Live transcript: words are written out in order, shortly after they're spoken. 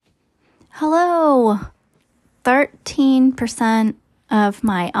Hello. 13% of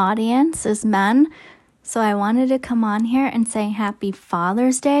my audience is men, so I wanted to come on here and say Happy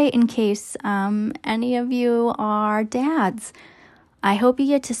Father's Day in case any of you are dads. I hope you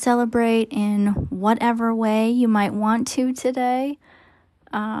get to celebrate in whatever way you might want to today.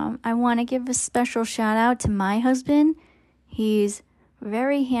 I want to give a special shout out to my husband. He's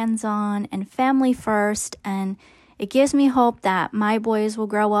very hands-on and family first, and it gives me hope that my boys will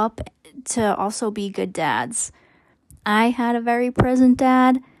grow up to also be good dads. I had a very present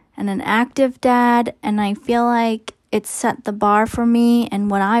dad and an active dad, and I feel like it set the bar for me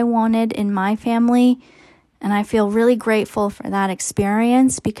and what I wanted in my family, and I feel really grateful for that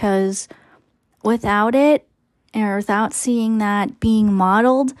experience because without it, or without seeing that being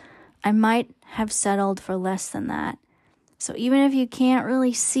modeled, I might have settled for less than that. So even if you can't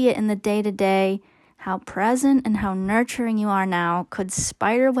really see it in the day-to-day, how present and how nurturing you are now could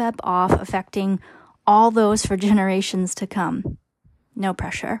spiderweb off, affecting all those for generations to come. No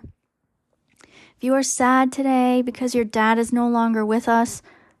pressure. If you are sad today because your dad is no longer with us,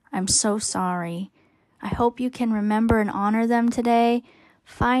 I'm so sorry. I hope you can remember and honor them today.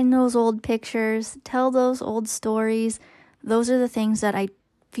 Find those old pictures, tell those old stories. Those are the things that I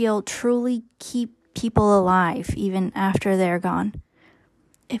feel truly keep people alive even after they're gone.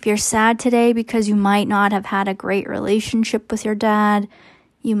 If you're sad today because you might not have had a great relationship with your dad,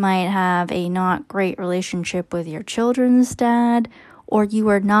 you might have a not great relationship with your children's dad, or you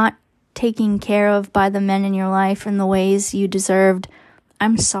were not taken care of by the men in your life in the ways you deserved,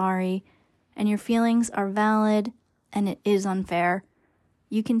 I'm sorry. And your feelings are valid, and it is unfair.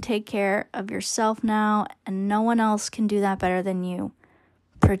 You can take care of yourself now, and no one else can do that better than you.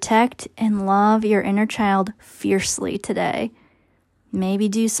 Protect and love your inner child fiercely today. Maybe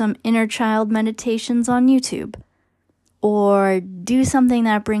do some inner child meditations on YouTube. Or do something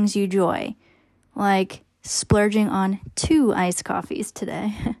that brings you joy, like splurging on 2 iced coffees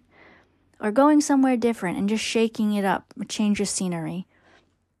today. Or going somewhere different and just shaking it up, change of scenery.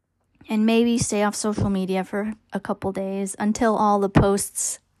 And maybe stay off social media for a couple days until all the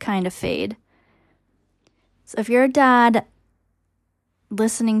posts kind of fade. So if you're a dad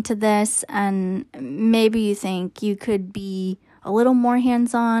listening to this and maybe you think you could be a little more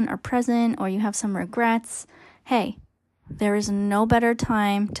hands-on or present, or you have some regrets, hey, there is no better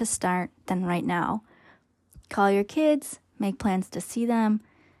time to start than right now. Call your kids, make plans to see them,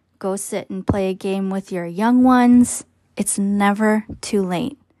 go sit and play a game with your young ones. It's never too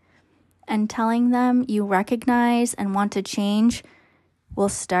late. And telling them you recognize and want to change will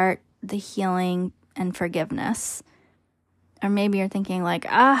start the healing and forgiveness. Or maybe you're thinking like,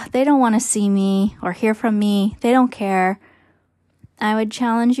 they don't want to see me or hear from me. They don't care. I would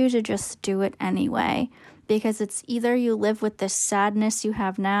challenge you to just do it anyway, because it's either you live with this sadness you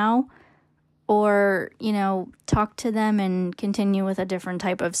have now, or, talk to them and continue with a different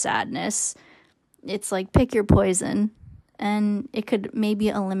type of sadness. It's like pick your poison, and it could maybe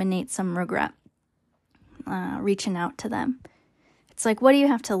eliminate some regret, reaching out to them. It's like, what do you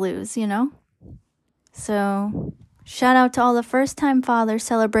have to lose, So, shout out to all the first-time fathers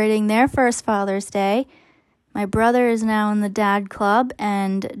celebrating their first Father's Day. My brother is now in the dad club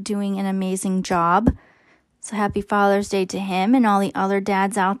and doing an amazing job. So happy Father's Day to him and all the other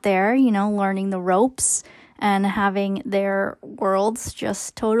dads out there, learning the ropes and having their worlds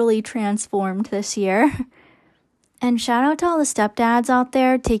just totally transformed this year. And shout out to all the stepdads out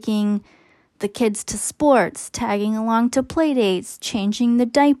there taking the kids to sports, tagging along to play dates, changing the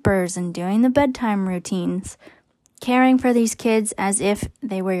diapers, and doing the bedtime routines. Caring for these kids as if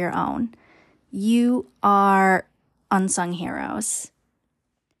they were your own. You are unsung heroes.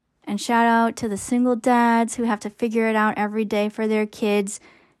 And shout out to the single dads who have to figure it out every day for their kids,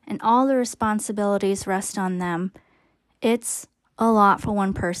 and all the responsibilities rest on them. It's a lot for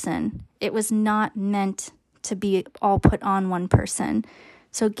one person. It was not meant to be all put on one person.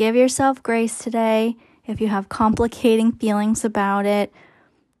 So give yourself grace today. If you have complicating feelings about it,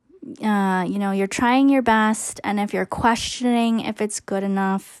 you're trying your best, and if you're questioning if it's good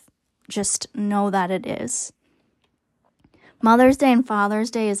enough, just know that it is. Mother's Day and Father's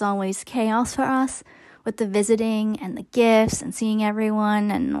Day is always chaos for us, with the visiting and the gifts and seeing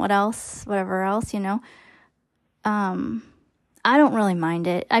everyone and whatever else, I don't really mind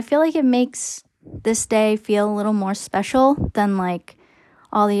it. I feel like it makes this day feel a little more special than like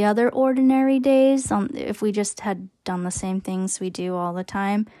all the other ordinary days, if we just had done the same things we do all the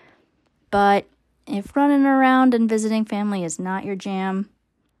time. But if running around and visiting family is not your jam,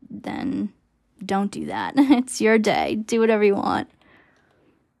 then don't do that. It's your day. Do whatever you want.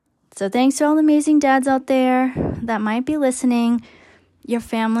 So thanks to all the amazing dads out there that might be listening. Your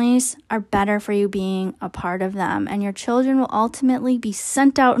families are better for you being a part of them, and your children will ultimately be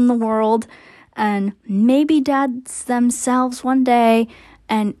sent out in the world and maybe dads themselves one day,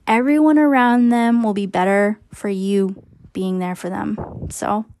 and everyone around them will be better for you being there for them.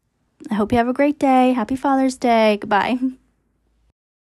 So I hope you have a great day. Happy Father's Day. Goodbye.